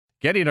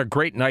Getting a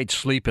great night's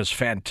sleep is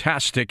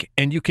fantastic,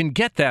 and you can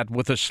get that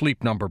with a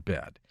Sleep Number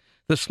bed.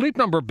 The Sleep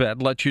Number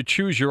bed lets you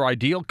choose your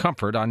ideal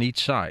comfort on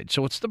each side,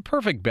 so it's the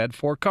perfect bed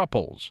for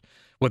couples.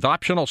 With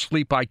optional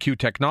Sleep IQ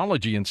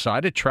technology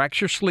inside, it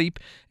tracks your sleep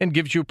and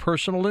gives you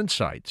personal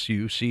insights.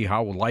 You see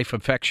how life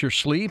affects your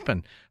sleep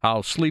and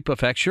how sleep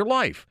affects your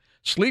life.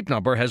 Sleep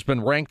Number has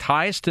been ranked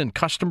highest in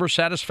customer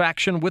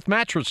satisfaction with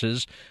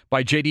mattresses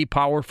by J.D.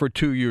 Power for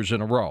 2 years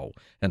in a row.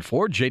 And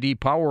for J.D.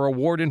 Power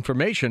award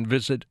information,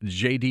 visit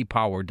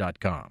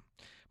jdpower.com.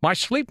 My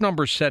Sleep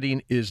Number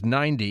setting is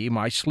 90.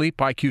 My Sleep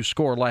IQ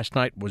score last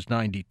night was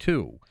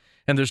 92.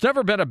 And there's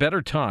never been a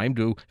better time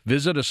to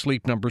visit a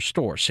Sleep Number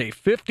store. Save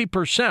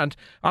 50%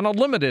 on a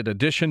limited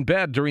edition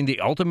bed during the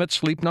Ultimate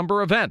Sleep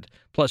Number event.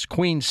 Plus,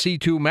 Queen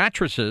C2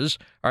 mattresses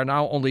are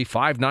now only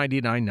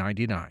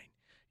 $599.99.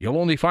 You'll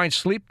only find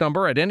Sleep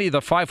Number at any of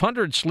the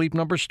 500 Sleep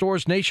Number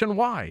stores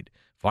nationwide.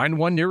 Find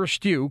one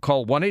nearest you.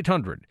 Call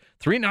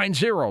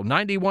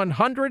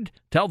 1-800-390-9100.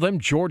 Tell them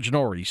George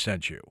Norrie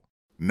sent you.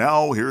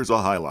 Now here's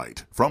a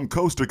highlight from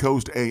Coast to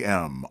Coast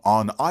AM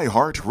on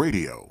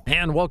iHeartRadio.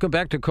 And welcome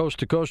back to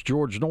Coast.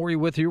 George Norrie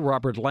with you.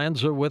 Robert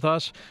Lanza with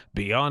us.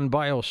 Beyond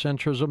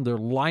Biocentrism. They're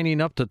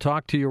lining up to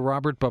talk to you,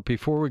 Robert. But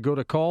before we go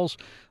to calls,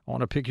 I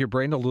want to pick your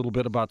brain a little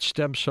bit about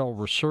stem cell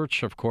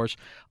research, of course.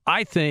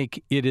 I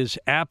think it is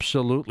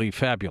absolutely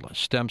fabulous,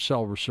 stem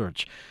cell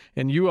research.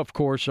 And you, of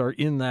course, are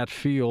in that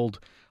field.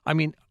 I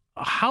mean,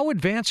 how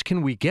advanced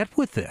can we get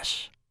with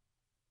this?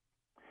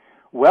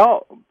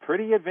 Well,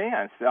 pretty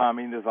advanced. I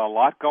mean, there's a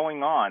lot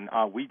going on.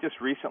 We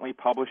just recently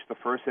published the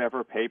first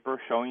ever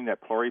paper showing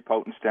that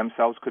pluripotent stem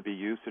cells could be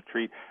used to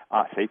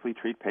safely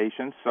treat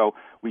patients. So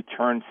we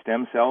turned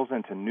stem cells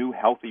into new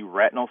healthy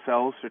retinal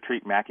cells to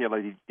treat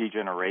macular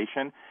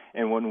degeneration.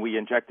 And when we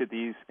injected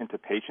these into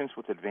patients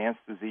with advanced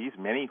disease,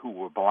 many who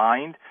were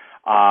blind,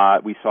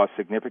 we saw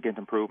significant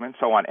improvement.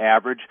 So on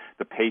average,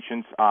 the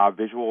patient's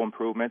visual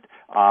improvement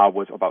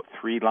was about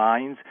 3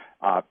 lines.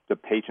 The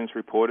patients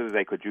reported that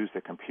they could use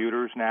their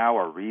computers now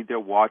or read their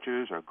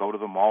watches or go to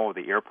the mall or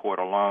the airport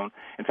alone.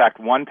 In fact,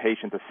 one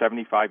patient, a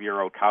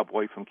 75-year-old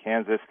cowboy from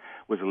Kansas,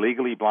 was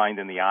legally blind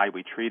in the eye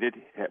we treated.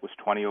 It was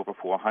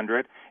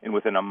 20/400. And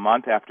within a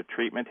month after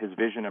treatment, his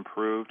vision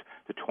improved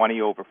to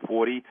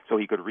 20/40, so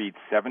he could read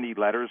 70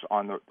 letters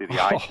on the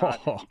icon.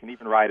 He can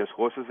even ride his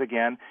horses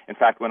again. In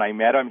fact, when I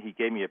met him, he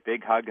gave me a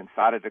big hug and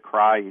started to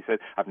cry. He said,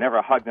 "I've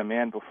never hugged a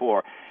man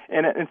before."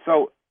 And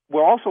so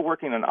we're also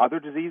working on other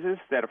diseases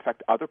that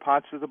affect other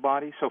parts of the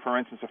body. So, for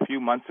instance, a few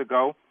months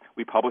ago,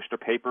 we published a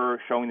paper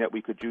showing that we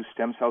could use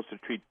stem cells to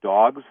treat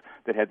dogs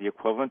that had the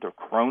equivalent of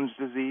Crohn's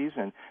disease,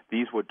 and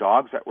these were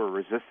dogs that were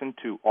resistant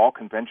to all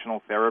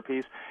conventional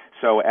therapies.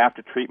 So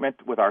after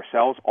treatment with our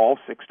cells, all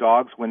 6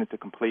 dogs went into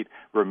complete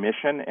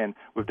remission, and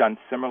we've done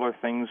similar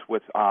things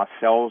with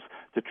cells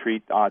to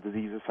treat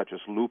diseases such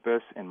as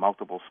lupus and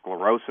multiple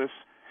sclerosis.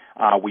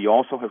 We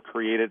also have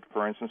created,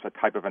 for instance, a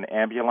type of an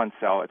ambulance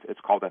cell. It's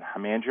called a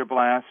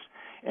hemangioblast,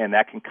 and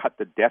that can cut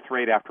the death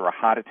rate after a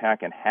heart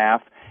attack in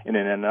half. And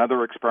in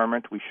another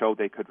experiment, we showed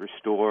they could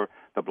restore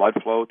the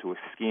blood flow to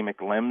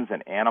ischemic limbs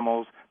in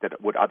animals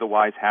that would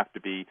otherwise have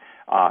to be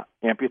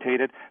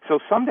amputated. So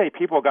someday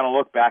people are going to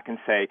look back and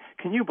say,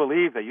 can you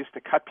believe they used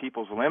to cut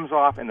people's limbs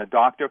off and the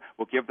doctor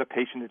will give the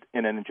patient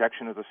an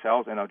injection of the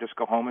cells and they'll just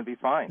go home and be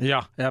fine?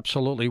 Yeah,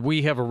 absolutely.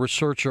 We have a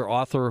researcher,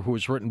 author who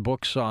has written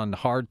books on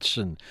hearts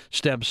and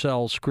stem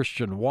cells,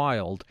 Christian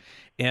Wild,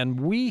 and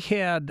we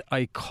had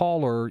a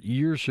caller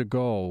years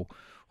ago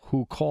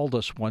who called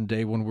us one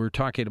day when we were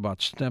talking about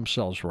stem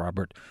cells,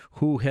 Robert,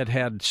 who had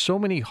had so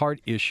many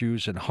heart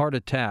issues and heart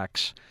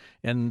attacks,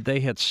 and they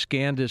had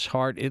scanned his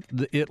heart.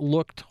 It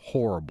looked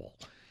horrible.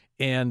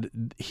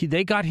 And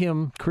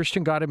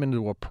Christian got him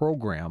into a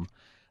program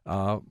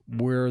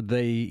where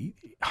they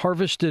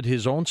harvested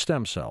his own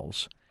stem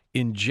cells,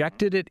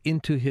 injected it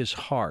into his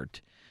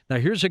heart. Now,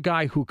 here's a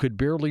guy who could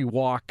barely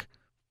walk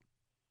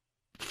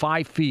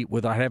 5 feet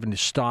without having to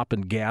stop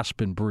and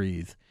gasp and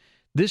breathe.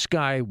 This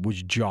guy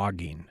was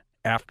jogging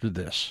after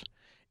this.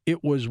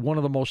 It was one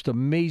of the most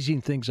amazing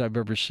things I've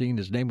ever seen.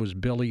 His name was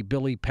Billy.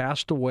 Billy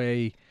passed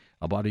away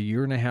about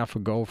 1.5 years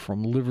ago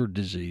from liver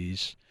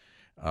disease.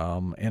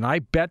 And I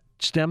bet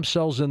stem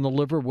cells in the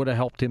liver would have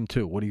helped him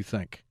too. What do you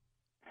think?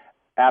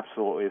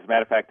 Absolutely. As a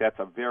matter of fact, that's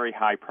a very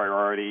high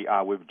priority.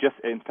 We've just,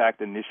 in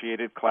fact,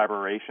 initiated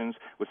collaborations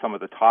with some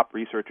of the top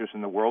researchers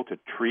in the world to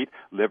treat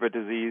liver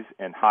disease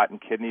and heart and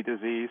kidney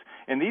disease.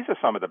 And these are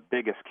some of the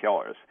biggest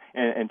killers.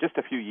 And just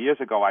a few years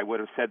ago, I would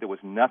have said there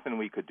was nothing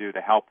we could do to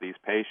help these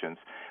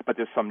patients. But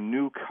there's some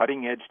new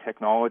cutting-edge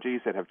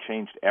technologies that have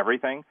changed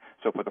everything.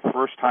 So for the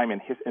first time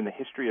in the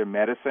history of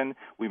medicine,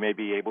 we may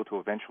be able to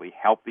eventually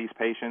help these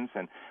patients.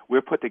 And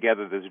we've put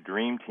together this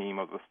dream team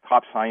of the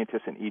top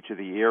scientists in each of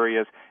the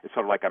areas. It's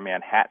sort of like a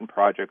Manhattan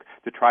Project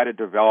to try to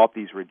develop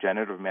these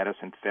regenerative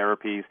medicine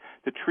therapies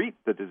to treat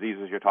the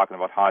diseases you're talking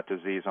about, heart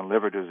disease and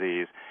liver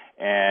disease.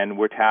 And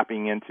we're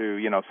tapping into,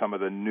 some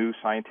of the new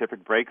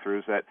scientific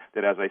breakthroughs that,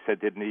 as I said,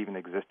 didn't even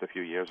exist a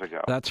few years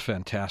ago. That's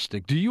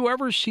fantastic. Do you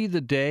ever see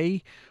the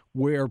day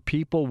where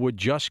people would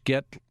just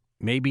get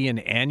maybe an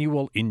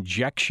annual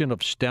injection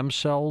of stem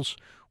cells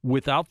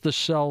without the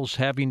cells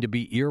having to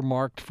be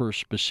earmarked for a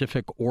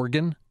specific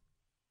organ?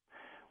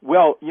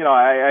 Well,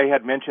 I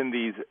had mentioned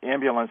these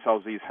ambulance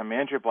cells, these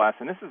hemangioblasts,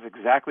 and this is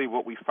exactly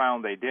what we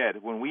found they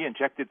did. When we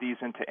injected these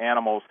into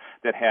animals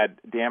that had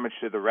damage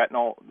to the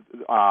retinal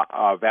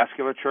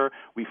vasculature,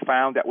 we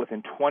found that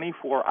within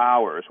 24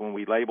 hours, when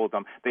we labeled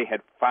them, they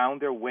had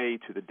found their way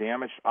to the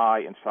damaged eye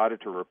and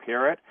started to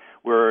repair it,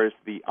 whereas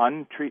the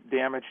untreated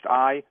damaged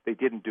eye, they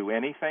didn't do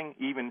anything.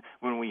 Even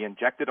when we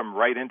injected them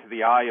right into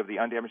the eye of the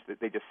undamaged,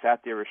 they just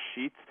sat there as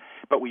sheets.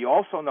 But we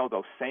also know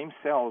those same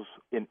cells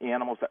in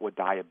animals that were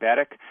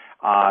diabetic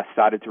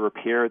started to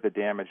repair the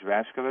damaged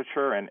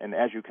vasculature. And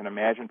as you can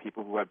imagine,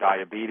 people who have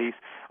diabetes,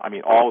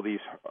 all of these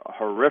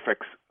horrific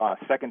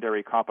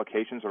secondary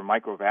complications are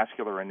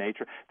microvascular in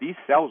nature. These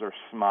cells are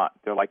smart.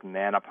 They're like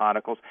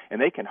nanoparticles, and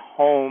they can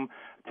home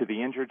to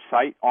the injured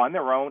site on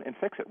their own and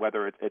fix it,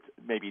 whether it's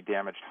maybe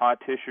damaged heart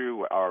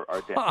tissue or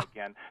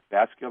again,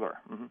 vascular.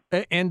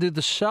 Mm-hmm. And do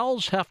the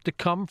cells have to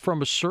come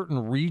from a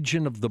certain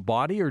region of the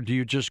body, or do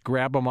you just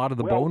grab them out of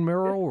the bone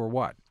marrow, or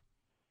what?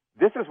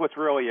 This is what's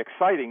really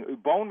exciting.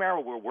 Bone marrow,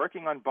 we're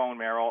working on bone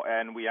marrow,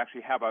 and we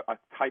actually have a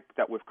type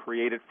that we've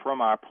created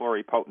from our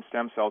pluripotent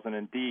stem cells, and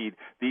indeed,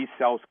 these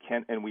cells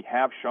can, and we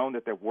have shown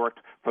that they've worked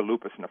for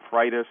lupus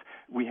nephritis.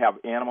 We have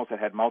animals that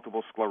had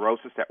multiple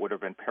sclerosis that would have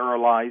been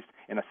paralyzed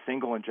in a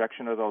single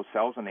injection of those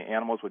cells, and the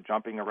animals were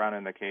jumping around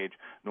in the cage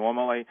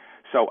normally.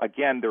 So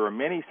again, there are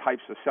many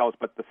types of cells,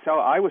 but the cell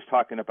I was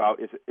talking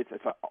about is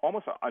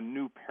almost a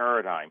new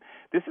paradigm.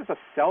 This is a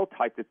cell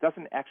type that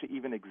doesn't actually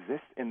even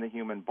exist in the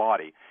human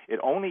body. It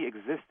only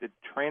existed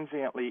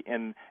transiently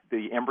in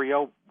the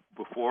embryo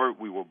before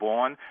we were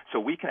born,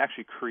 so we can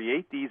actually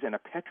create these in a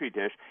Petri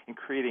dish and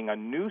creating a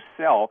new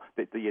cell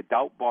that the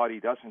adult body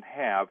doesn't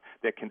have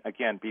that can,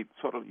 again, be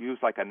sort of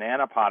used like a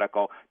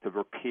nanoparticle to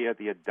repair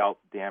the adult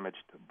damaged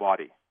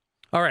body.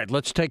 All right,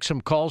 let's take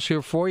some calls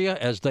here for you.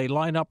 As they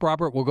line up,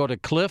 Robert, we'll go to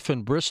Cliff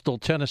in Bristol,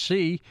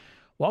 Tennessee.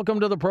 Welcome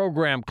to the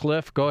program,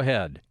 Cliff. Go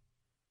ahead.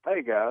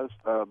 Hey, guys.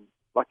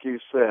 Like you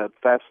said,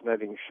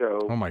 fascinating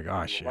show. Oh, my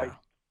gosh, yeah.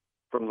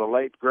 From the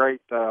late, great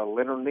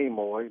Leonard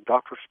Nimoy,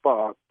 Dr.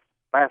 Spock,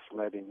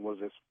 fascinating was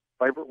his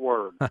favorite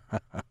word.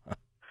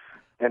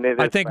 And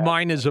I think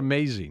mine is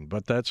amazing,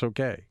 but that's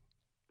okay.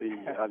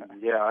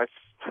 Yeah,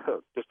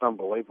 it's just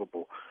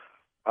unbelievable.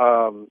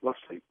 Let's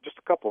see, just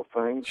a couple of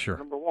things. Sure.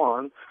 Number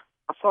one,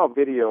 I saw a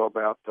video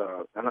about,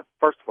 and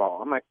first of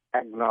all, I'm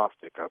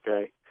agnostic,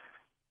 okay?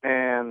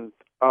 And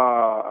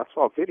I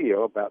saw a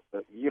video about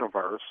the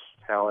universe,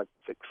 how it's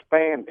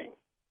expanding.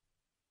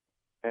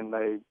 And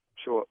they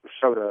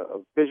showed a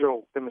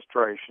visual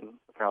demonstration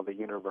of how the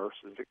universe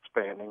is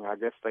expanding. I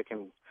guess they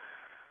can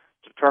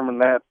determine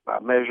that by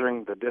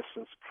measuring the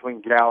distance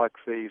between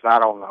galaxies. I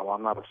don't know.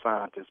 I'm not a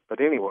scientist.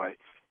 But anyway,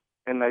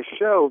 and they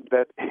showed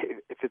that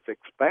if it's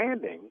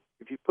expanding,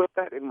 if you put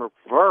that in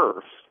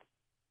reverse,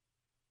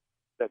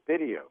 that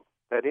video,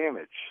 that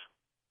image,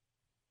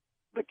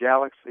 the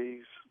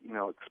galaxies,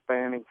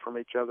 expanding from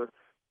each other,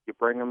 you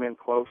bring them in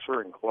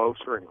closer and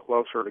closer and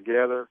closer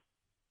together.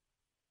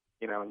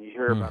 And you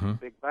hear about the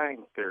Big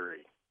Bang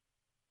Theory.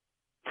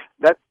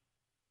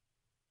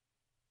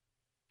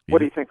 What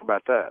do you think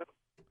about that?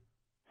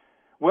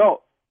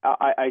 Well,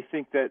 I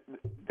think that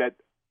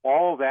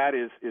all that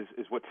is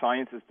what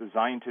science is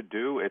designed to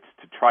do. It's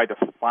to try to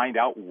find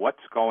out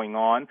what's going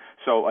on.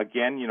 So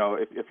again,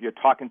 if you're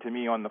talking to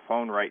me on the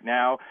phone right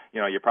now,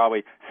 you're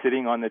probably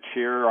sitting on the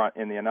chair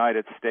in the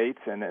United States,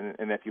 and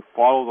if you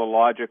follow the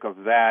logic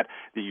of that,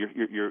 the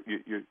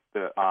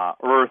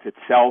Earth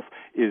itself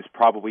is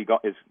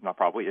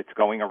it's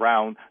going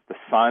around the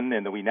sun,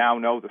 and we now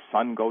know the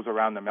sun goes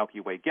around the Milky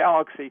Way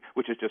galaxy,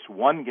 which is just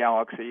one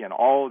galaxy, and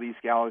all of these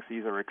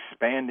galaxies are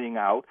expanding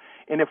out.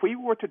 And if we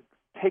were to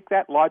take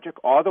that logic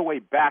all the way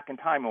back in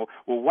time, well,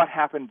 what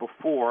happened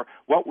before?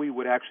 What we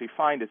would actually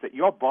find is that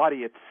your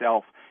body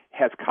itself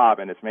has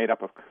carbon. It's made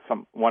up of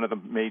one of the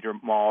major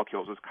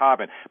molecules is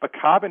carbon. But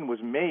carbon was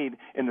made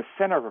in the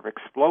center of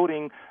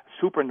exploding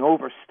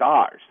supernova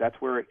stars. That's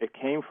where it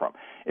came from.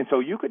 And so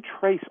you could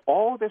trace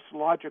all this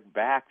logic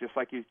back, just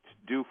like you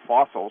do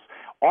fossils,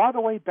 all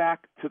the way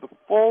back to the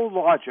full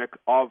logic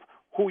of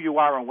who you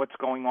are and what's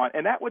going on.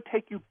 And that would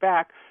take you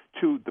back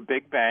to the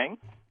Big Bang,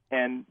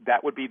 and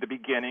that would be the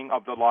beginning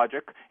of the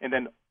logic. And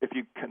then if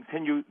you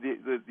continue,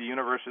 the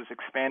universe is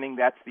expanding,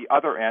 that's the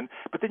other end.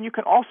 But then you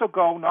can also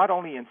go not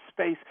only in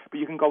space,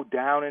 but you can go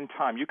down in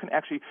time. You can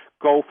actually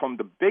go from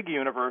the big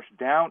universe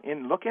down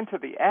and look into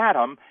the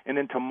atom and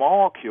into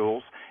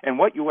molecules. And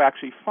what you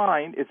actually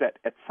find is that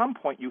at some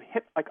point you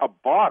hit like a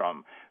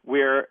bottom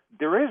where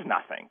there is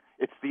nothing.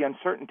 It's the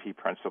uncertainty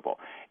principle.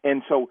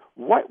 And so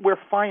what we're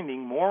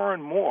finding more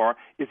and more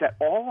is that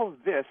all of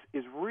this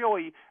is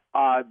really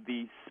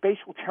the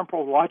spatial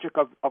temporal logic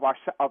of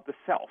the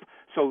self.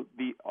 So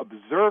the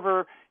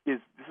observer is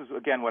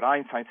again, what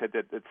Einstein said,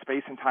 that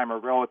space and time are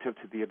relative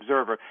to the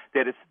observer,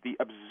 that it's the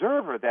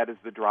observer that is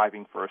the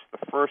driving force,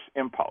 the first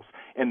impulse.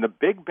 And the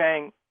Big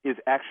Bang is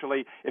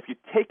actually, if you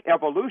take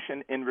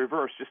evolution in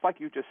reverse, just like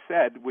you just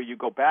said, where you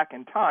go back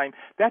in time,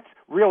 that's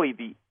really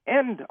the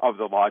end of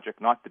the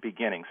logic, not the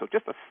beginning. So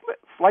just a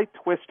slight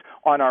twist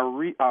on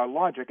our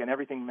logic, and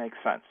everything makes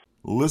sense.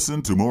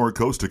 Listen to more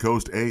Coast to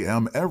Coast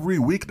AM every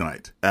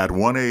weeknight at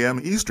 1 a.m.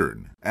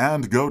 Eastern,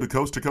 and go to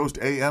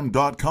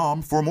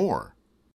coasttocoastam.com for more.